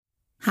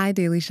Hi,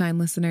 Daily Shine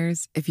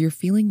listeners. If you're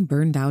feeling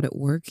burned out at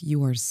work,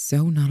 you are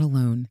so not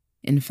alone.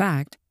 In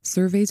fact,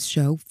 surveys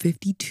show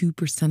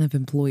 52% of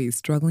employees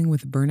struggling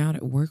with burnout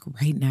at work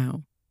right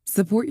now.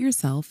 Support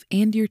yourself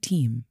and your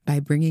team by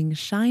bringing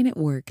Shine at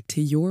Work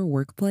to your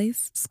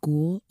workplace,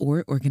 school,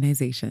 or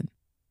organization.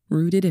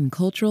 Rooted in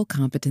cultural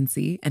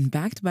competency and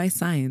backed by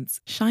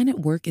science, Shine at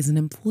Work is an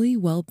employee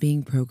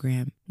well-being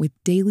program with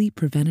daily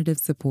preventative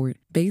support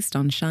based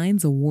on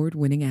Shine's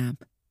award-winning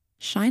app.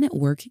 Shine at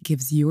Work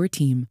gives your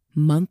team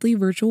monthly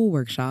virtual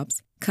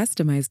workshops,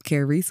 customized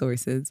care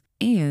resources,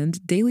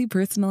 and daily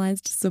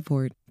personalized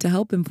support to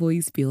help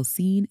employees feel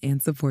seen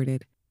and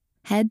supported.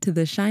 Head to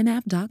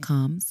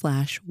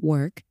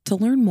theshineapp.com/work to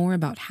learn more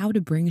about how to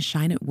bring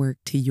Shine at Work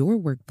to your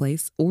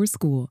workplace or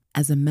school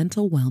as a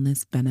mental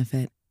wellness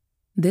benefit.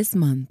 This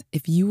month,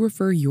 if you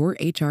refer your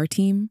HR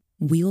team,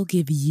 we'll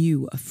give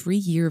you a free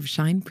year of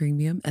Shine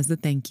Premium as a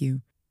thank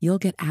you. You'll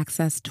get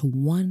access to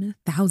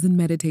 1,000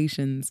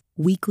 meditations,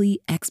 weekly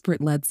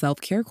expert-led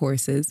self-care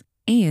courses,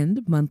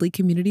 and monthly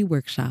community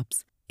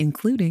workshops,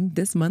 including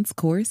this month's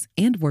course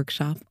and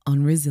workshop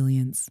on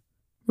resilience.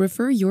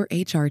 Refer your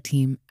HR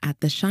team at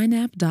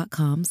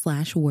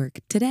theshineapp.com/work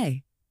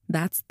today.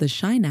 That's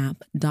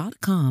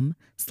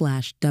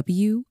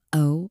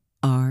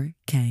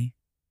theshineapp.com/WORK.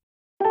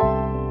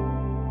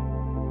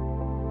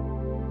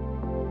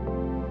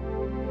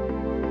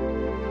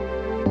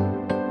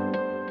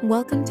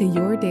 Welcome to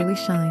Your Daily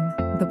Shine,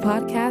 the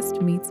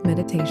podcast meets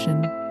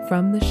meditation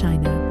from the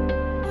Shine app.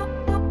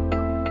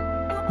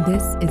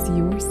 This is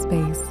your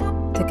space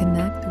to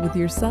connect with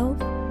yourself,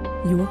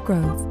 your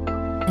growth,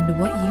 and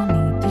what you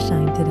need to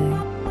shine today.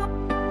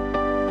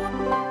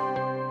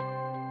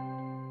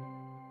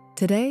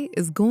 Today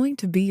is going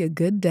to be a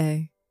good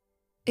day.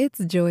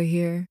 It's Joy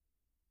here.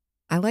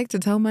 I like to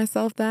tell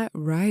myself that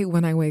right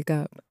when I wake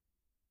up.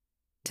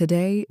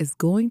 Today is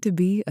going to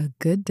be a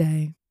good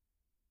day.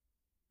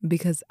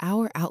 Because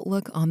our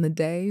outlook on the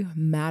day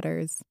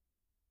matters.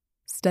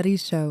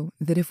 Studies show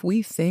that if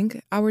we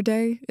think our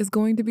day is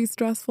going to be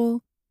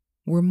stressful,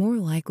 we're more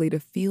likely to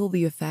feel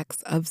the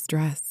effects of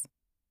stress.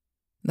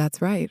 That's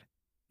right.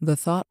 The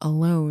thought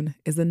alone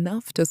is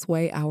enough to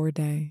sway our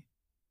day.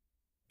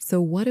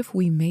 So what if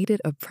we made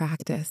it a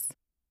practice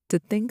to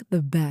think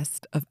the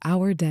best of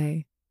our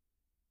day,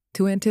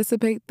 to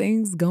anticipate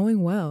things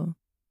going well,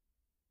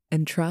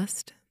 and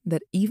trust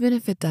that even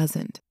if it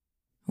doesn't,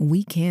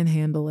 we can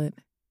handle it?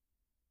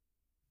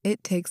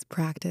 It takes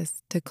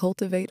practice to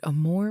cultivate a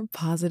more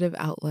positive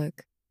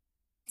outlook.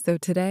 So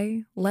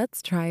today,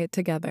 let's try it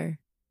together.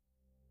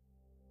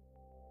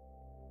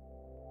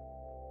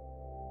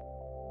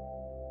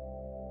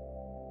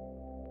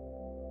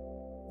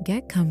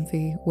 Get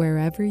comfy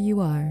wherever you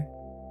are.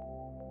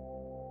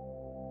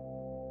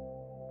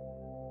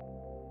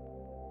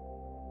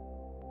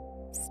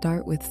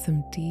 Start with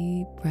some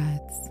deep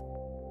breaths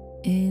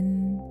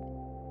in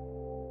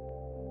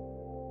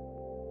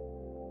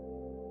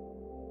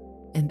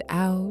and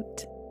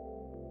out,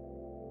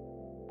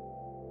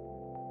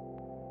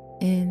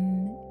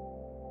 in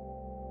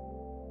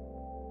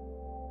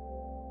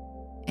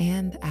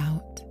and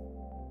out.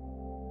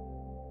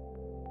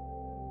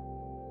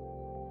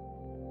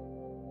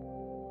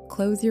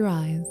 Close your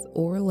eyes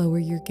or lower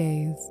your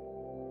gaze.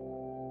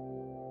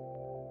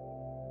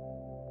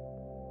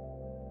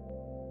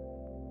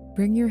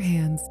 Bring your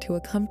hands to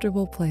a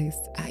comfortable place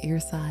at your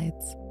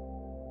sides.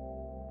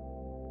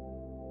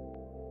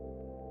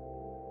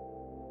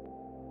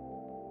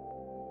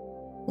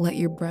 Let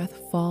your breath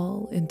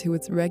fall into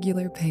its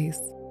regular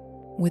pace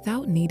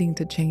without needing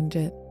to change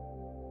it,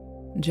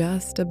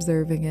 just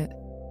observing it,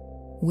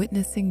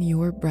 witnessing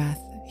your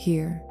breath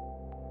here.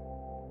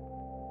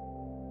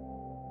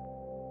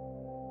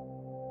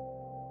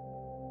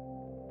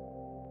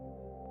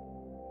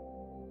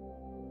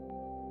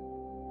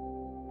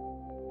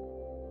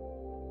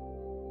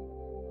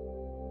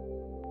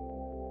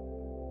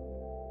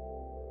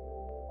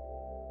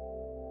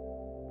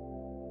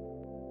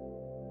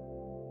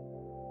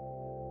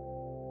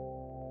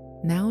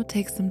 Now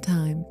take some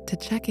time to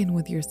check in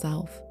with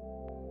yourself.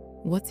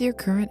 What's your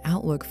current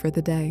outlook for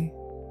the day?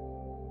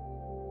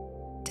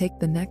 Take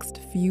the next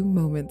few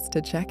moments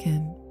to check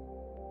in.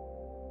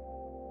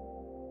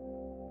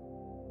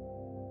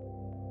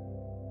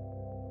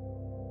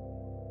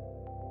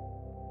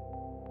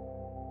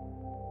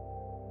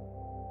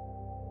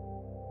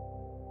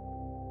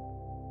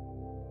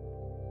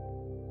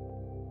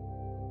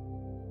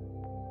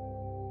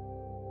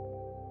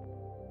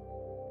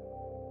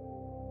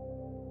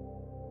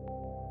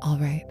 All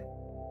right.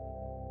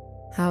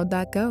 How'd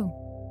that go?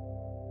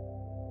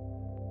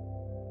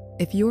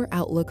 If your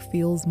outlook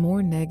feels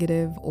more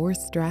negative or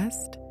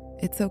stressed,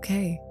 it's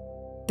okay.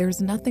 There's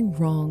nothing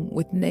wrong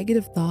with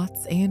negative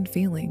thoughts and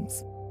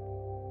feelings,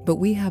 but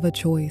we have a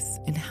choice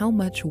in how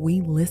much we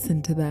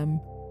listen to them.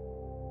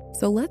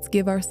 So let's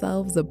give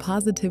ourselves a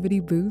positivity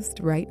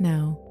boost right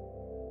now.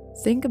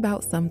 Think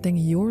about something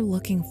you're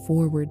looking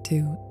forward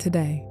to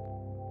today.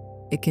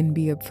 It can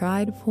be a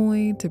pride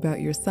point about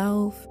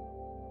yourself,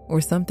 or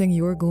something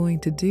you're going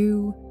to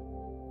do,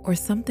 or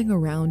something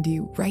around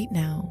you right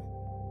now.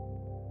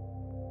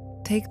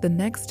 Take the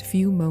next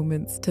few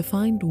moments to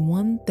find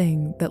one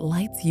thing that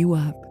lights you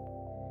up.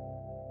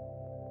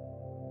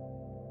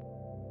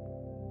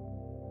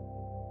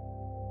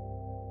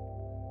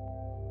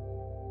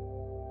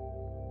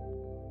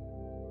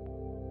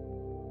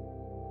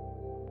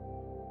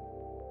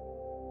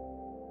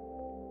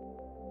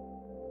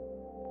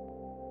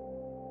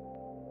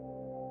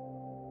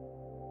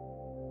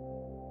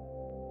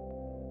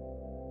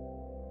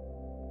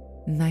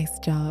 Nice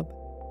job.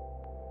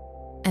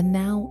 And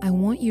now I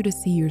want you to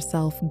see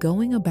yourself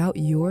going about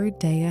your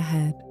day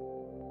ahead.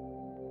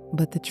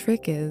 But the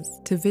trick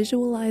is to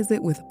visualize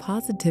it with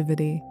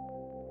positivity,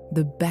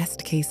 the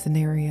best case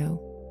scenario.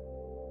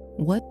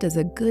 What does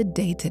a good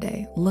day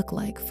today look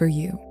like for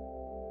you?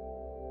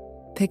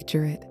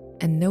 Picture it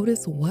and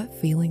notice what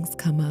feelings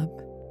come up.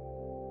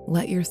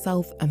 Let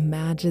yourself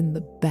imagine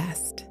the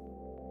best.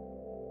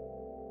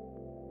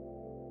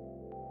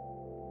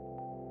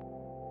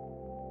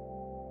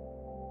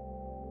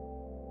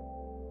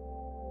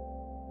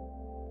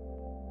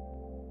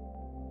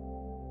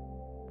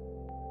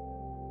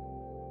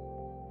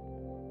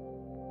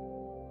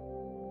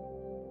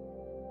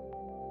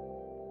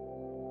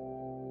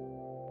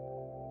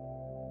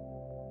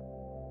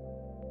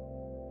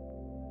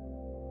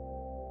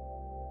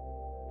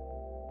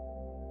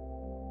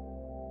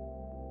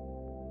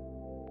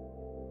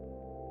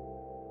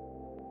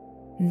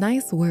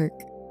 Nice work.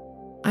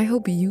 I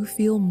hope you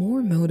feel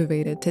more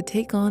motivated to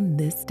take on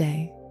this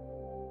day.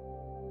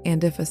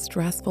 And if a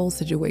stressful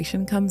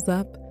situation comes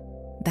up,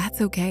 that's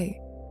okay.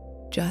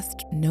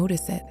 Just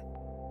notice it.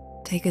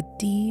 Take a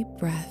deep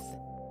breath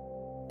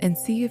and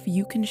see if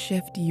you can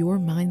shift your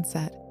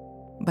mindset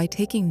by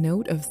taking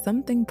note of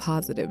something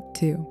positive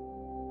too.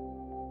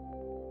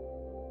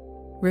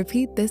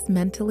 Repeat this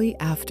mentally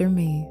after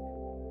me.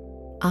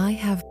 I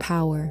have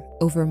power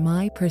over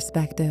my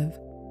perspective.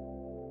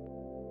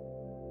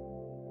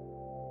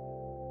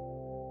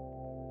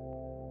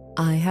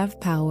 I have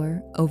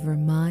power over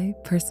my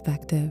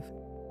perspective.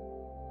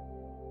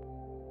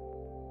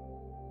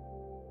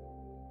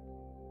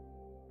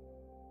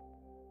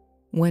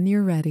 When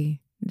you're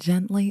ready,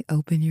 gently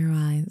open your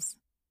eyes.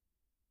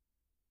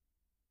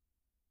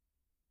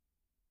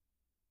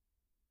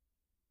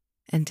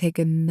 And take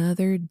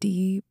another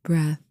deep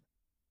breath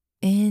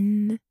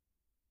in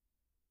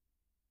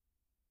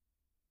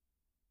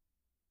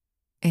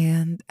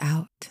and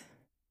out.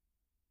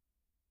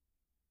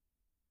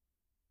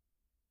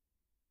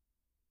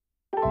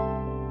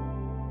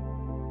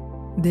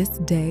 This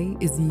day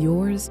is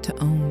yours to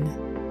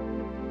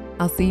own.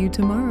 I'll see you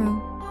tomorrow.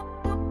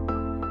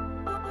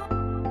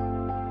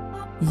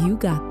 You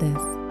got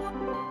this.